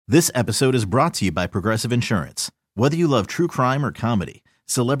This episode is brought to you by Progressive Insurance. Whether you love true crime or comedy,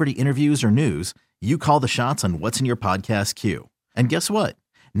 celebrity interviews or news, you call the shots on what's in your podcast queue. And guess what?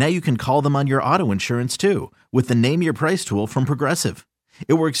 Now you can call them on your auto insurance too with the Name Your Price tool from Progressive.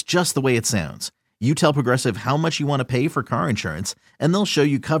 It works just the way it sounds. You tell Progressive how much you want to pay for car insurance, and they'll show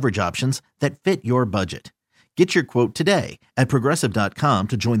you coverage options that fit your budget. Get your quote today at Progressive.com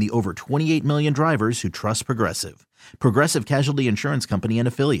to join the over 28 million drivers who trust Progressive. Progressive Casualty Insurance Company and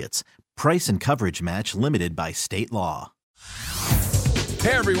Affiliates. Price and coverage match limited by state law.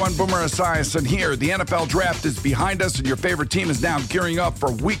 Hey everyone, Boomer Esiason here. The NFL Draft is behind us and your favorite team is now gearing up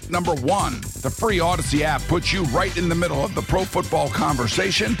for week number 1. The free Odyssey app puts you right in the middle of the pro football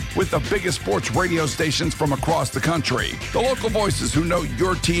conversation with the biggest sports radio stations from across the country. The local voices who know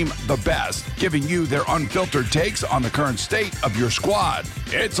your team the best, giving you their unfiltered takes on the current state of your squad.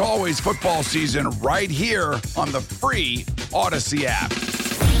 It's always football season right here on the free Odyssey app.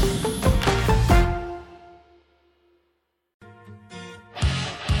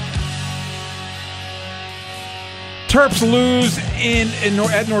 Terps lose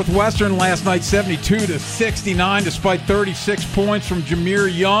at Northwestern last night, 72-69, despite 36 points from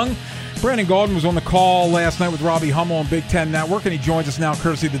Jameer Young. Brandon Gaudin was on the call last night with Robbie Hummel on B10 Network, and he joins us now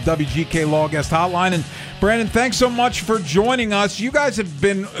courtesy of the WGK Law Guest Hotline. And Brandon, thanks so much for joining us. You guys have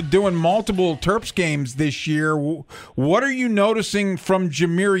been doing multiple Terps games this year. What are you noticing from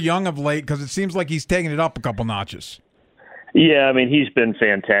Jameer Young of late? Because it seems like he's taking it up a couple notches. Yeah, I mean, he's been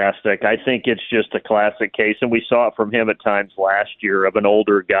fantastic. I think it's just a classic case, and we saw it from him at times last year, of an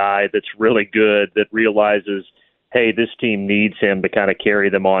older guy that's really good, that realizes, hey, this team needs him to kind of carry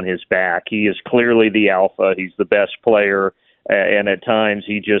them on his back. He is clearly the alpha. He's the best player, and at times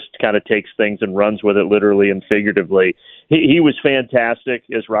he just kind of takes things and runs with it literally and figuratively. He was fantastic.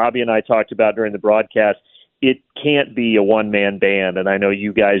 As Robbie and I talked about during the broadcast, it can't be a one-man band, and I know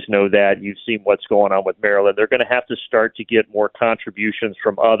you guys know that. You've seen what's going on with Maryland. They're going to have to start to get more contributions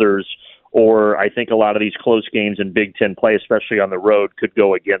from others, or I think a lot of these close games in Big Ten play, especially on the road, could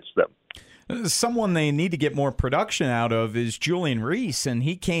go against them. Someone they need to get more production out of is Julian Reese, and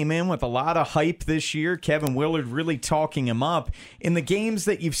he came in with a lot of hype this year. Kevin Willard really talking him up. In the games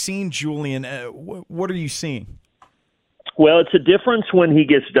that you've seen, Julian, what are you seeing? Well, it's a difference when he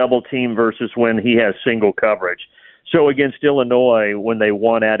gets double teamed versus when he has single coverage. So against Illinois, when they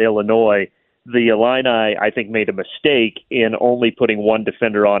won at Illinois, the Illini, I think, made a mistake in only putting one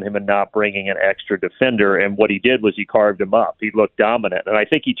defender on him and not bringing an extra defender. And what he did was he carved him up. He looked dominant. And I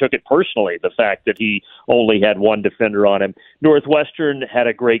think he took it personally, the fact that he only had one defender on him. Northwestern had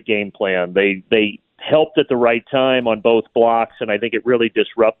a great game plan. They helped at the right time on both blocks, and I think it really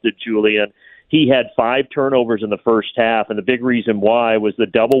disrupted Julian. He had 5 turnovers in the first half, and the big reason why was the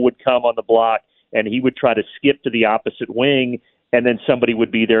double would come on the block, and he would try to skip to the opposite wing, and then somebody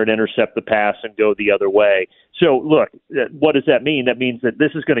would be there and intercept the pass and go the other way. So, look, what does that mean? That means that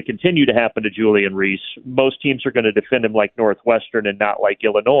this is going to continue to happen to Julian Reese. Most teams are going to defend him like Northwestern and not like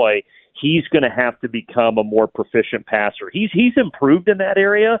Illinois. He's going to have to become a more proficient passer. He's improved in that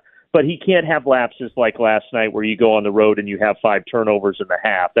area, but he can't have lapses like last night where you go on the road and you have 5 turnovers in the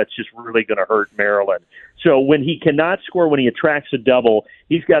half. That's just really going to hurt Maryland. So when he cannot score, when he attracts a double,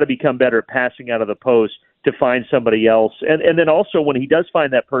 he's got to become better at passing out of the post to find somebody else. And then also when he does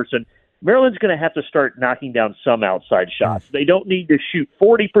find that person, Maryland's going to have to start knocking down some outside shots. They don't need to shoot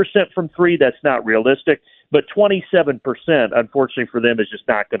 40% from 3. That's not realistic. But 27%, unfortunately for them, is just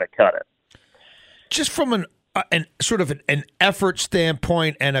not going to cut it. Just from an effort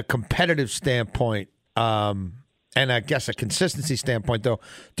standpoint and a competitive standpoint, and I guess a consistency standpoint, though,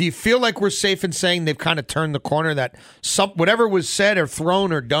 do you feel like we're safe in saying they've kind of turned the corner, that whatever was said or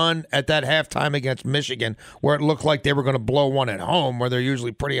thrown or done at that halftime against Michigan, where it looked like they were going to blow one at home, where they're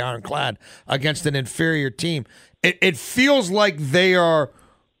usually pretty ironclad against an inferior team, it feels like they are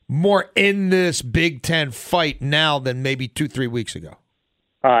more in this Big Ten fight now than maybe 2-3 weeks ago?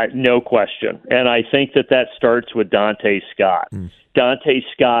 No question. And I think that starts with Dante Scott. Dante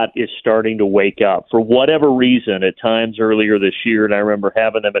Scott is starting to wake up. For whatever reason, at times earlier this year, and I remember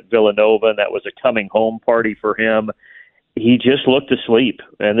having him at Villanova, and that was a coming home party for him, he just looked asleep.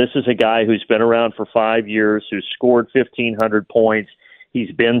 And this is a guy who's been around for 5 years, who's scored 1,500 points.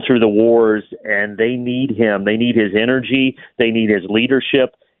 He's been through the wars, and they need him. They need his energy. They need his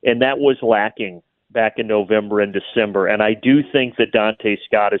leadership, and that was lacking back in November and December. And I do think that Dante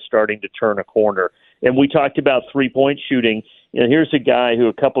Scott is starting to turn a corner. And we talked about three-point shooting. Here's a guy who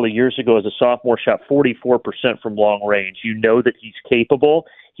a couple of years ago as a sophomore shot 44% from long range. You know that he's capable.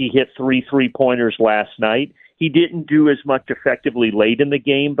 He hit 3 3-pointers last night. He didn't do as much effectively late in the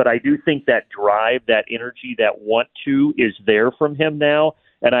game, but I do think that drive, that energy, that want to is there from him now.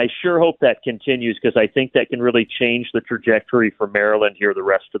 And I sure hope that continues because I think that can really change the trajectory for Maryland here the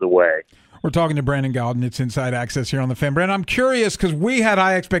rest of the way. We're talking to Brandon Gaudin. It's Inside Access here on the Fan. Brandon, I'm curious because we had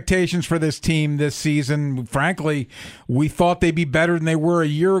high expectations for this team this season. Frankly, we thought they'd be better than they were a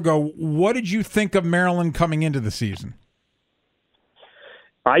year ago. What did you think of Maryland coming into the season?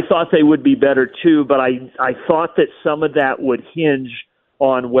 I thought they would be better too, but I thought that some of that would hinge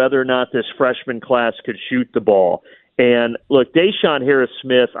on whether or not this freshman class could shoot the ball. And look, Deshaun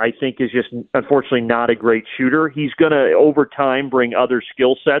Harris-Smith, I think, is just unfortunately not a great shooter. He's going to, over time, bring other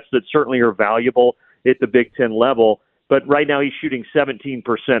skill sets that certainly are valuable at the Big Ten level. But right now he's shooting 17%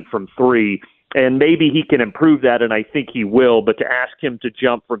 from three, and maybe he can improve that, and I think he will. But to ask him to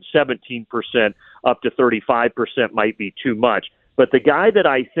jump from 17% up to 35% might be too much. But the guy that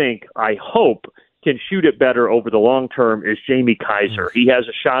I hope can shoot it better over the long term is Jamie Kaiser. He has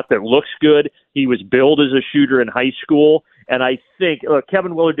a shot that looks good. He was billed as a shooter in high school. And I think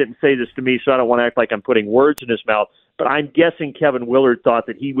Kevin Willard didn't say this to me, so I don't want to act like I'm putting words in his mouth. But I'm guessing Kevin Willard thought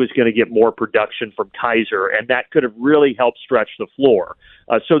that he was going to get more production from Kaiser, and that could have really helped stretch the floor.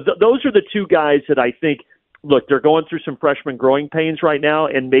 So those are the two guys that I think, look, they're going through some freshman growing pains right now,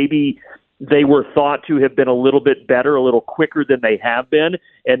 and maybe they were thought to have been a little bit better, a little quicker than they have been,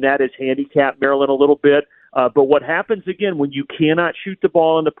 and that has handicapped Maryland a little bit. But what happens, again, when you cannot shoot the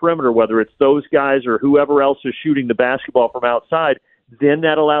ball on the perimeter, whether it's those guys or whoever else is shooting the basketball from outside, then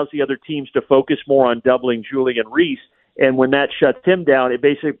that allows the other teams to focus more on doubling Julian Reese. And when that shuts him down, it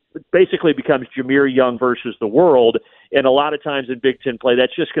basically becomes Jameer Young versus the world. And a lot of times in Big Ten play,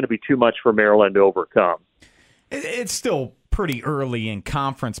 that's just going to be too much for Maryland to overcome. It's still pretty early in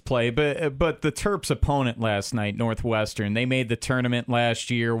conference play, but the Terps' opponent last night, Northwestern, they made the tournament last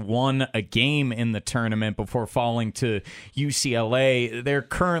year, won a game in the tournament before falling to UCLA. They're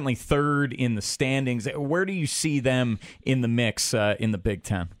currently third in the standings. Where do you see them in the mix in the Big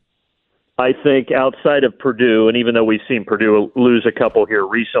Ten? I think outside of Purdue, and even though we've seen Purdue lose a couple here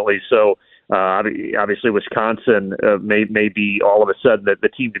recently, so obviously Wisconsin may be all of a sudden the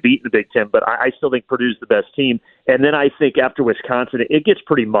team to beat in the Big Ten, but I still think Purdue's the best team. And then I think after Wisconsin, it gets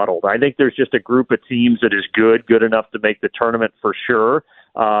pretty muddled. I think there's just a group of teams that is good enough to make the tournament for sure,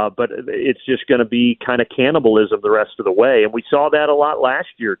 but it's just going to be kind of cannibalism the rest of the way. And we saw that a lot last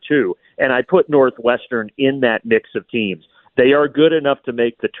year too. And I put Northwestern in that mix of teams. They are good enough to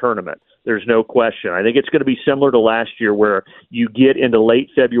make the tournament. There's no question. I think it's going to be similar to last year where you get into late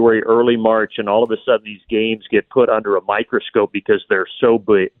February, early March, and all of a sudden these games get put under a microscope because they're so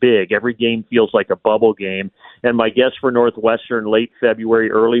big. Every game feels like a bubble game. And my guess for Northwestern, late February,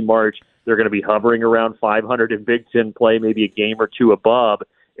 early March, they're going to be hovering around 500 in Big Ten play, maybe a game or two above,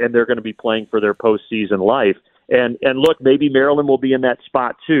 and they're going to be playing for their postseason life. And look, maybe Maryland will be in that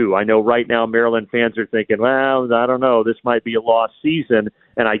spot too. I know right now Maryland fans are thinking, well, I don't know, this might be a lost season.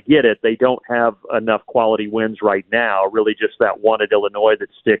 And I get it. They don't have enough quality wins right now, really just that one at Illinois that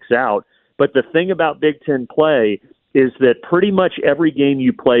sticks out. But the thing about Big Ten play is that pretty much every game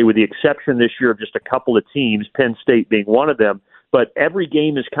you play, with the exception this year of just a couple of teams, Penn State being one of them, but every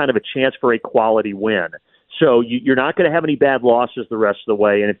game is kind of a chance for a quality win. So you're not going to have any bad losses the rest of the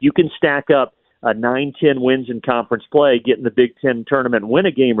way. And if you can stack up 9-10 wins in conference play, get in the Big Ten tournament, win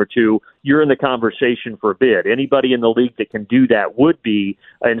a game or two, you're in the conversation for a bid. Anybody in the league that can do that would be.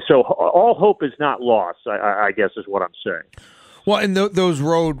 And so all hope is not lost, I guess is what I'm saying. Well, and those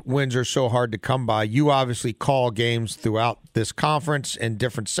road wins are so hard to come by. You obviously call games throughout this conference in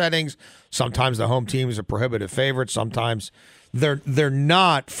different settings. Sometimes the home team is a prohibitive favorite. Sometimes they're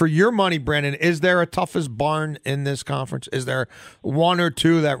not. For your money, Brandon, is there a toughest barn in this conference? Is there one or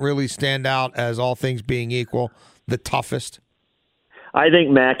two that really stand out as, all things being equal, the toughest? I think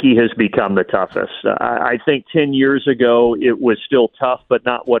Mackey has become the toughest. I think 10 years ago it was still tough, but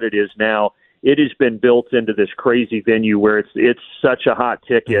not what it is now. It has been built into this crazy venue where it's such a hot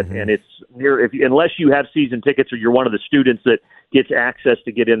ticket, and it's near. Unless you have season tickets or you're one of the students that gets access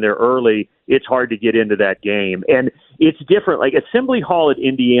to get in there early, it's hard to get into that game. And it's different. Like Assembly Hall at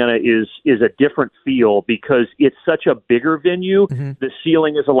Indiana is a different feel because it's such a bigger venue. The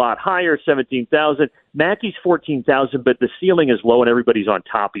ceiling is a lot higher, 17,000. Mackey's 14,000, but the ceiling is low and everybody's on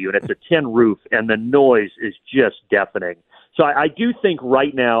top of you, and it's a tin roof, and the noise is just deafening. So I do think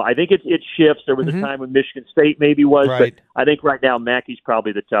right now, I think it shifts. There was a time when Michigan State maybe was, but I think right now Mackey's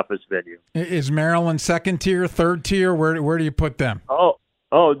probably the toughest venue. Is Maryland second tier, third tier? Where do you put them? Oh,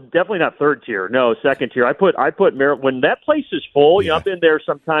 Oh, definitely not third tier. No, second tier. I put Maryland when that place is full. You know, I've been there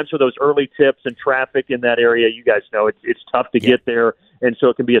sometimes for those early tips and traffic in that area. You guys know it's tough to get there, and so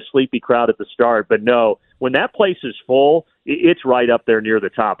it can be a sleepy crowd at the start. But no, when that place is full, it's right up there near the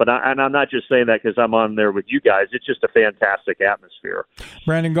top. And I'm not just saying that because I'm on there with you guys. It's just a fantastic atmosphere.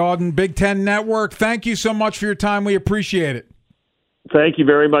 Brandon Gaudin, Big 10 Network. Thank you so much for your time. We appreciate it. Thank you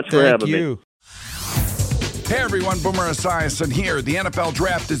very much for having me. Hey everyone, Boomer Esiason here. The NFL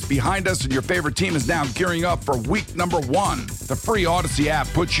Draft is behind us and your favorite team is now gearing up for week number 1. The free Odyssey app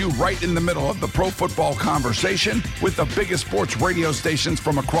puts you right in the middle of the pro football conversation with the biggest sports radio stations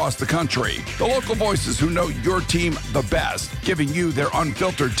from across the country. The local voices who know your team the best, giving you their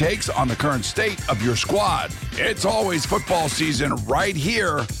unfiltered takes on the current state of your squad. It's always football season right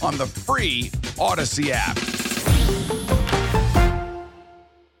here on the free Odyssey app.